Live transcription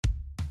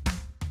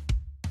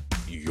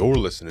You're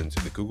listening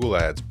to the Google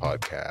Ads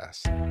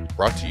Podcast,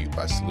 brought to you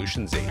by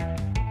Solutions 8,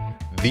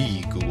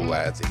 the Google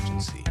Ads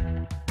agency.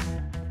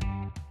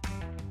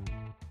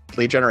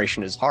 Lead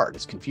generation is hard.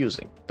 It's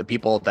confusing. The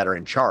people that are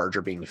in charge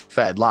are being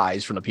fed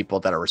lies from the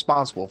people that are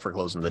responsible for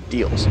closing the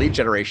deals. Lead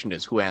generation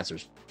is who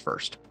answers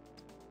first.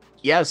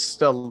 Yes,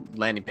 the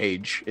landing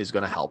page is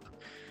going to help,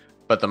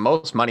 but the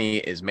most money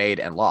is made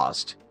and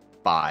lost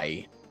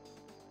by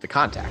the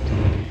contact.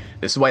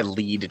 This is why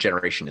lead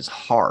generation is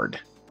hard.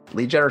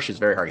 Lead generation is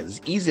very hard.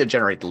 It's easy to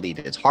generate the lead.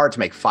 It's hard to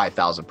make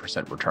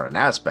 5,000% return on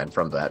ad spend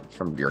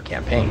from your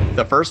campaign.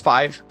 The first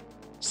 5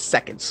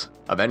 seconds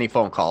of any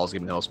phone call is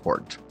going to be the most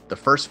important. The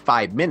first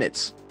 5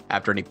 minutes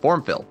after any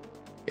form fill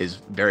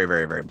is very,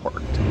 very, very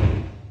important.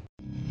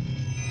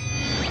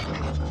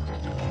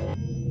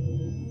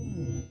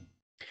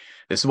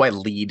 This is why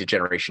lead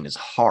generation is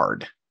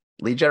hard.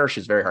 Lead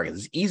generation is very hard.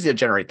 It's easy to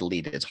generate the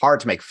lead. It's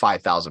hard to make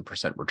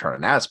 5,000% return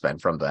on ad spend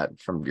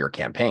from your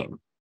campaign.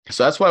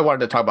 So that's what I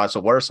wanted to talk about. So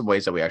what are some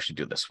ways that we actually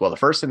do this? Well, the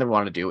first thing that we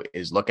want to do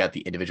is look at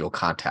the individual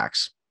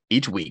contacts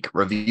each week,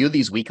 review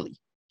these weekly,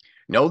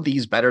 know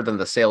these better than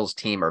the sales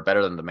team or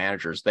better than the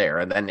managers there,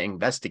 and then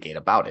investigate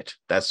about it.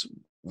 That's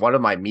one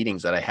of my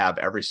meetings that I have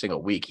every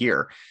single week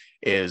here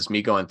is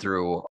me going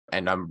through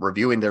and I'm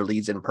reviewing their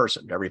leads in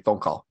person, every phone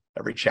call,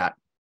 every chat,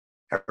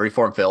 every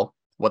form fill,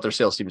 what their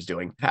sales team is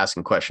doing,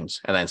 asking questions,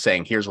 and then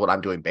saying, here's what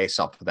I'm doing based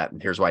off of that, and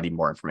here's why I need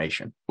more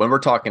information. When we're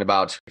talking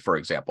about, for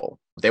example,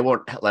 they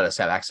won't let us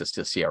have access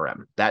to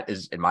CRM. That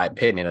is, in my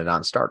opinion, a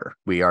non-starter.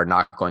 We are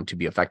not going to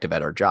be effective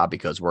at our job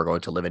because we're going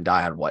to live and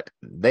die on what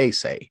they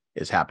say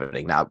is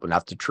happening, not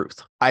the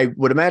truth. I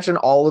would imagine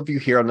all of you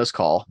here on this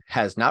call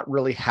has not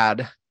really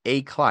had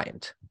a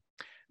client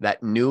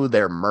that knew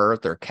their MER,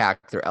 their CAC,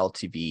 their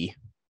LTV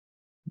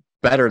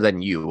better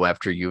than you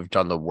after you've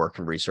done the work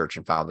and research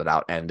and found it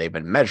out and they've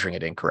been measuring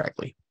it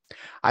incorrectly.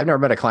 I've never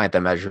met a client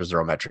that measures their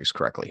own metrics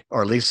correctly,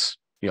 or at least,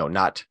 or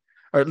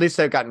at least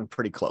they've gotten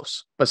pretty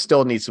close, but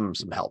still need some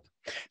help.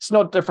 It's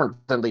no different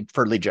than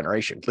lead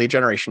generation. Lead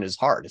generation is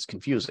hard. It's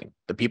confusing.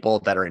 The people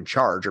that are in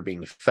charge are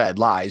being fed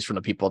lies from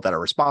the people that are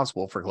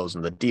responsible for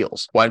closing the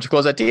deals. Why don't you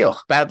close that deal?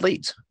 Bad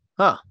leads.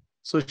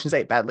 Solutions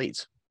 8, bad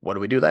leads. What do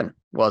we do then?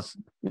 Well,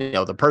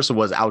 the person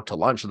was out to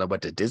lunch and then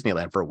went to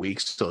Disneyland for a week.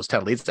 So those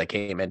 10 leads that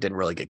came in didn't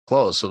really get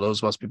closed. So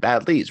those must be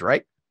bad leads,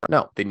 right?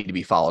 No, they need to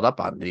be followed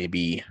up on. They need to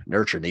be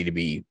nurtured. They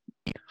need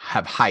to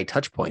have high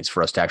touch points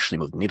for us to actually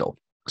move the needle.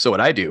 So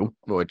what I do,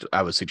 which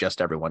I would suggest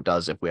everyone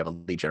does if we have a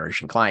lead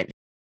generation client,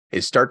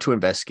 is start to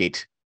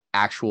investigate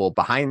actual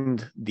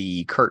behind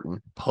the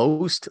curtain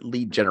post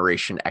lead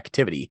generation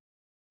activity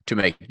to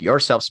make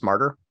yourself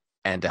smarter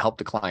and to help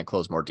the client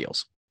close more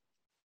deals.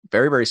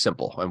 Very, very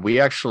simple. And we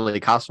actually,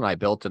 Costa and I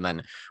built, and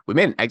then we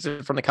made an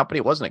exit from the company.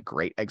 It wasn't a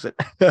great exit.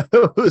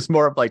 It was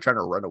more of like trying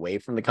to run away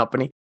from the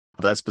company.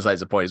 But that's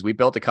besides the point. Is we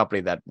built a company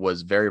that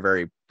was very,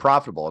 very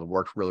profitable and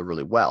worked really,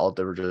 really well.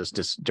 There were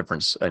just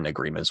difference in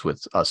agreements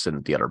with us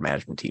and the other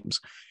management teams.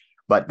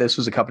 But this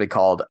was a company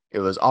it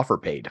was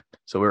OfferPaid.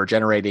 So we're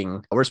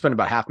spending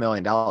about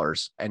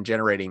 $500,000 and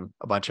generating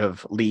a bunch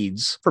of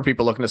leads for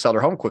people looking to sell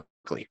their home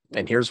quickly.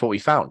 And here's what we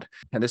found.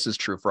 And this is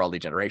true for all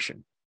lead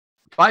generation.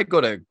 If I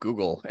go to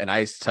Google and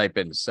I type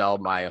in sell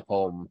my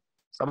home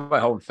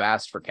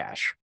fast for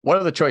cash, what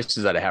are the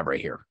choices that I have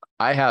right here?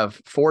 I have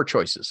 4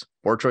 choices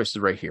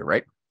right here,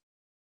 right?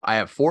 I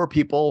have 4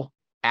 people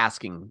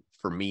asking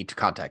for me to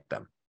contact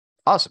them.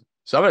 Awesome.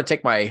 So I'm going to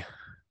take my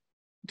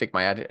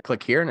ad,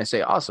 click here, and I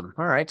say, awesome.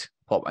 All right.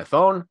 Pull up my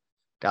phone,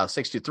 dial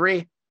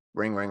 623,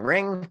 ring, ring,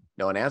 ring.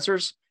 No one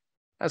answers.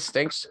 That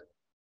stinks.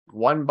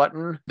 One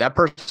button. That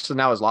person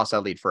now has lost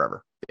that lead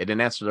forever. They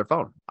didn't answer their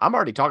phone. I'm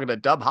already talking to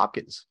Doug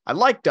Hopkins. I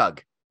like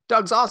Doug.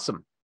 Doug's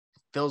awesome.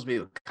 Fills me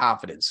with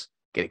confidence.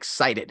 Get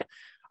excited.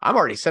 I'm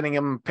already sending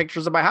him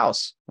pictures of my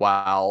house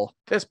while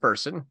this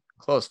person,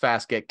 close,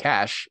 fast, get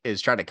cash,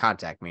 is trying to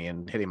contact me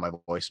and hitting my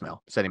voicemail,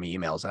 sending me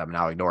emails that I'm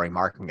now ignoring,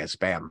 marking as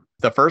spam.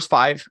 The first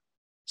 5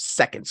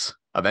 seconds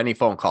of any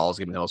phone call is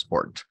going to be the most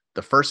important.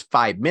 The first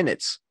 5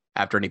 minutes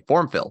after any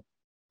form fill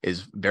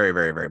is very,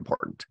 very, very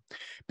important,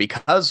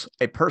 because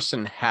a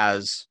person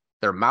has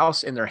their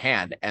mouse in their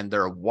hand and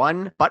they're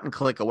one button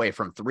click away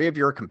from 3 of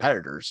your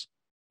competitors.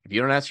 If you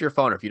don't answer your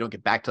phone, or if you don't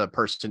get back to the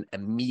person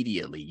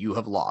immediately, you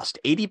have lost.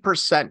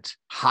 80%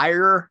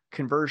 higher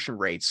conversion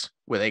rates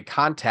with a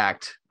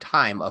contact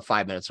time of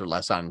 5 minutes or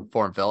less on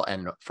form fill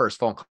and first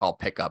phone call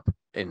pickup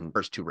in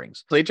first 2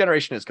 rings. Lead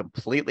generation is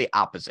completely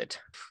opposite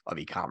of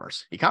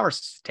e-commerce.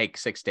 E-commerce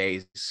takes 6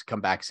 days, come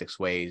back 6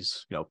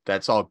 ways.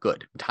 That's all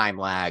good. Time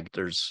lag.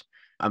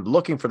 I'm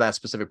looking for that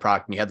specific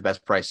product and you have the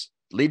best price.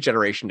 Lead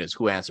generation is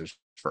who answers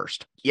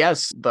first.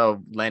 Yes,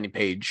 the landing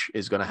page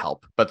is going to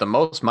help, but the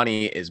most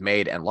money is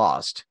made and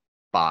lost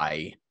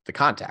by the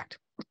contact.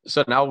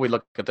 So now we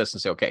look at this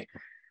and say, okay,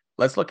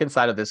 let's look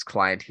inside of this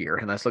client here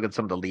and let's look at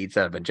some of the leads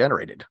that have been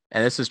generated.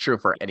 And this is true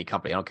for any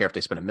company. I don't care if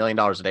they spend $1 million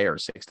a day or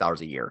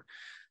 $6 a year.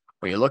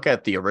 When you look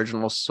at the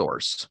original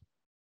source,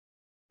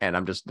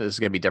 and this is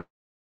going to be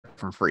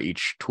different for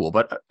each tool,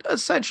 but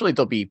essentially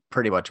they'll be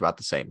pretty much about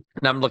the same.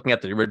 And I'm looking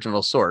at the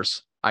original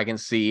source I can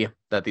see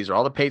that these are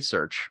all the paid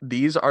search.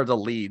 These are the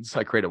leads.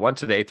 I created 1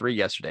 today, 3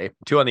 yesterday,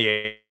 2 on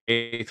the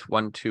 8th,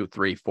 1, 2,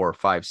 3, 4,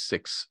 5,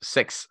 6,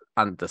 6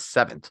 on the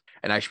 7th.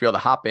 And I should be able to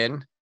hop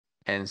in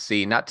and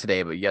see, not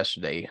today, but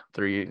yesterday,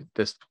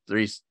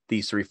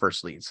 these 3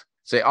 first leads.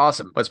 Say,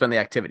 awesome. What's been the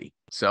activity?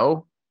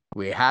 So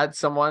we had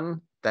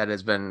someone that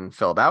has been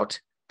filled out.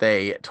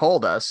 They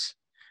told us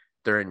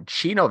they're in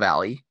Chino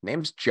Valley.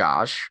 Name's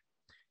Josh.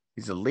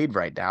 He's a lead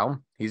right now.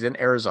 He's in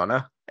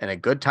Arizona, and a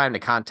good time to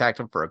contact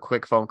him for a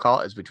quick phone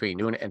call is between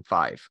noon and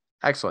 5.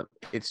 Excellent.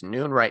 It's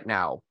noon right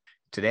now.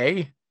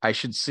 Today, I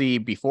should see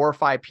before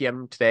 5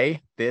 p.m.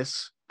 today,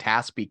 this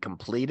task be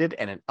completed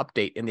and an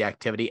update in the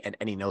activity and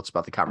any notes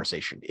about the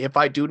conversation. If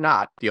I do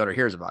not, the owner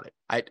hears about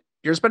it.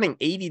 You're spending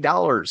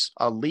 $80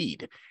 a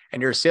lead,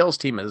 and your sales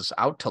team is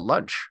out to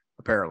lunch,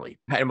 apparently.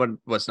 And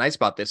what's nice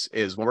about this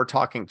is when we're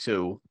talking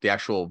to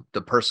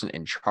the person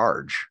in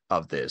charge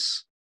of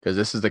this, because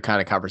this is the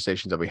kind of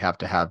conversations that we have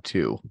to have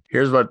too.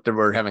 Here's what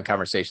we're having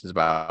conversations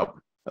about.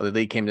 The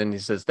lead came in and he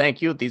says,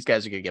 thank you. These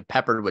guys are going to get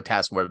peppered with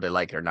tasks whether they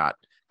like it or not.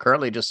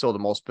 Currently just sold the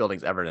most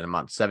buildings ever in a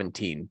month,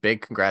 17.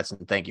 Big congrats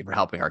and thank you for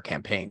helping our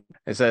campaign.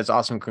 It says,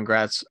 awesome,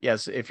 congrats.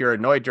 Yes, if you're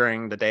annoyed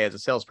during the day as a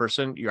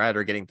salesperson, you're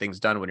either getting things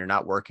done when you're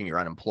not working, you're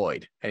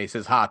unemployed. And he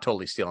says,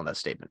 totally stealing that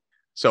statement.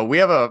 So we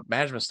have a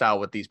management style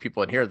with these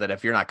people in here that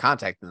if you're not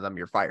contacting them,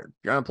 you're fired.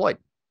 You're unemployed.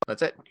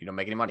 That's it. You don't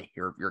make any money.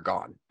 You're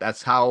gone.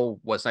 That's how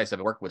what's nice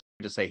I've worked with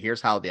to say, here's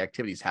how the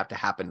activities have to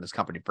happen in this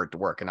company for it to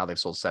work. And now they've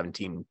sold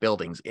 17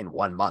 buildings in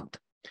 1 month.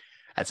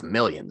 That's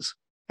millions.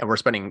 And we're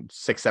spending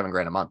 $6-7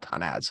 grand a month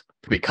on ads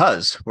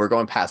because we're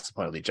going past the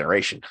point of lead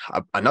generation.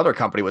 Another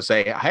company would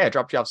say, hey, I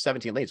dropped you off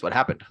 17 leads. What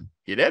happened?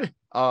 You did?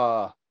 Hey,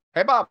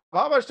 Bob,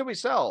 how much do we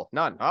sell?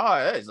 None.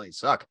 Oh, these leads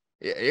suck.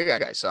 You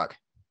guys suck.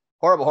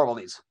 Horrible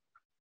leads.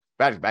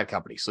 Bad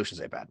company. Solutions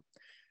ain't bad.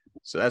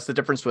 So that's the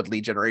difference with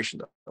lead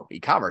generation, though.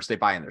 E-commerce, they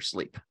buy in their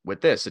sleep.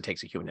 With this, it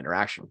takes a human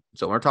interaction.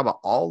 So when we're talking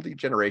about all lead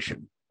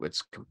generation,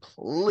 it's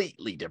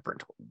completely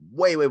different,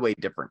 way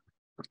different.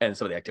 And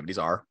some of the activities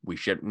are, we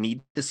should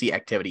need to see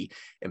activity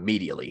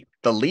immediately.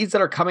 The leads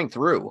that are coming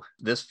through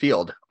this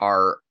field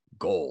are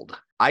gold.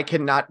 I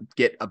cannot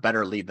get a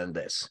better lead than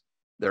this.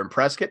 They're in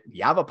Prescott,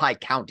 Yavapai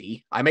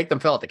County. I make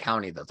them fill out the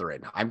county that they're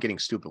in. I'm getting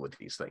stupid with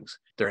these things.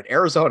 They're in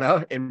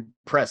Arizona, in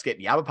Prescott,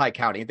 Yavapai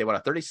County. They want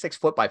a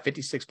 36-foot by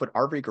 56-foot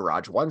RV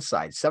garage, one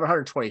side,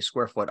 720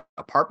 square foot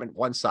apartment,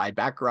 one side,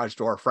 back garage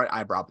door, front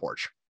eyebrow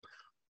porch.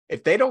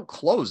 If they don't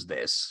close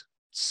this,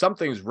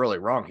 something's really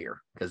wrong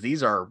here because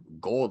these are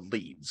gold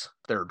leads.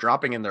 They're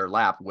dropping in their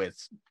lap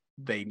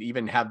they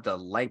even have the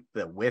length,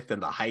 the width,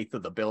 and the height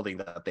of the building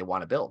that they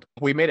want to build.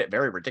 We made it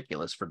very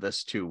ridiculous for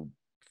this to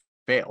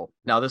fail.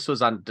 Now, this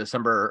was on this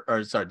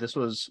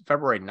was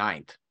February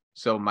 9th.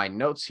 So my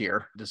notes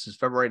here, this is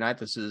February 9th.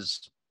 This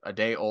is a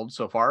day old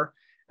so far,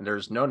 and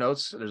there's no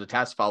notes. There's a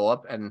task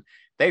follow-up, and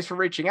thanks for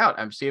reaching out.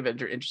 I'm seeing if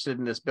you're interested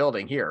in this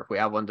building here. If we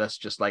have one that's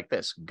just like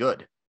this,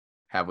 good.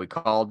 Have we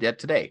called yet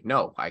today?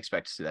 No, I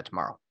expect to see that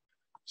tomorrow.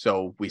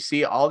 So we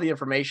see all the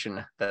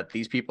information that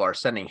these people are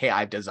sending. Hey,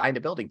 I've designed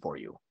a building for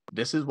you.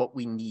 This is what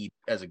we need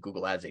as a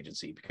Google Ads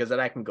agency, because then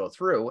I can go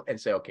through and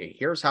say, okay,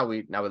 here's how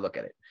we look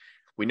at it.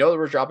 We know that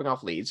we're dropping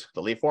off leads.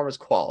 The lead form is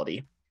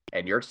quality,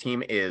 and your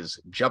team is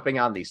jumping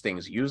on these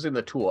things using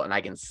the tool. And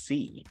I can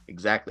see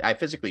exactly. I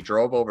physically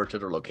drove over to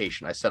their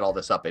location. I set all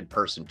this up in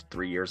person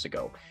 3 years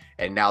ago.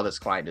 And now this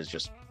client is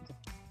just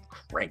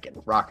cranking,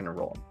 rocking and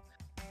rolling.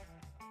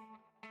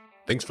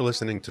 Thanks for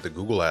listening to the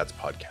Google Ads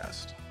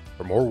podcast.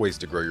 For more ways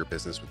to grow your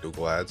business with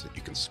Google Ads,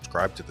 you can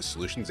subscribe to the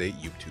Solutions 8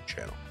 YouTube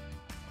channel.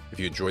 If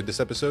you enjoyed this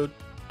episode,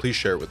 please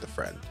share it with a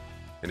friend.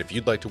 And if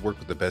you'd like to work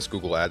with the best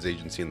Google Ads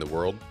agency in the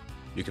world,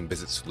 you can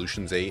visit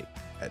Solutions 8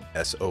 at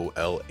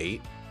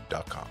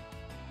sol8.com.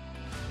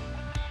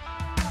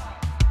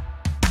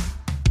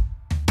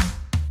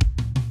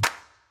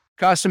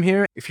 Custom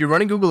here. If you're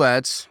running Google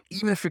Ads,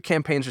 even if your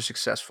campaigns are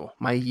successful,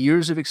 my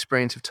years of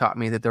experience have taught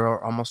me that there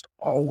are almost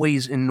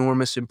always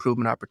enormous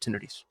improvement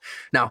opportunities.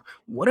 Now,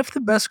 what if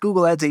the best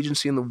Google Ads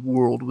agency in the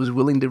world was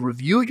willing to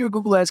review your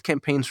Google Ads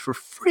campaigns for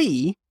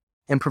free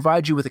and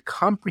provide you with a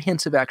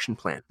comprehensive action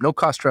plan, no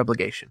cost or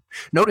obligation?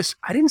 Notice,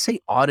 I didn't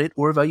say audit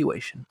or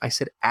evaluation. I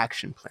said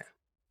action plan.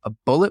 A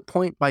bullet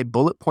point by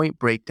bullet point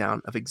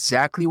breakdown of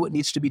exactly what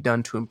needs to be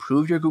done to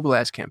improve your Google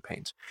Ads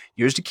campaigns.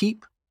 Yours to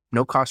keep,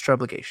 no cost or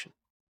obligation.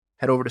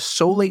 Head over to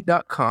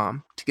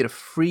sol8.com to get a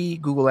free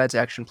Google Ads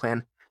action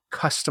plan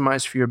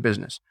customized for your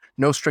business.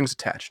 No strings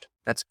attached.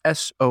 That's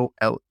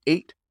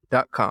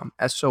sol8.com.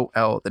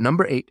 SOL, the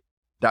number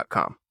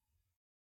 8.com.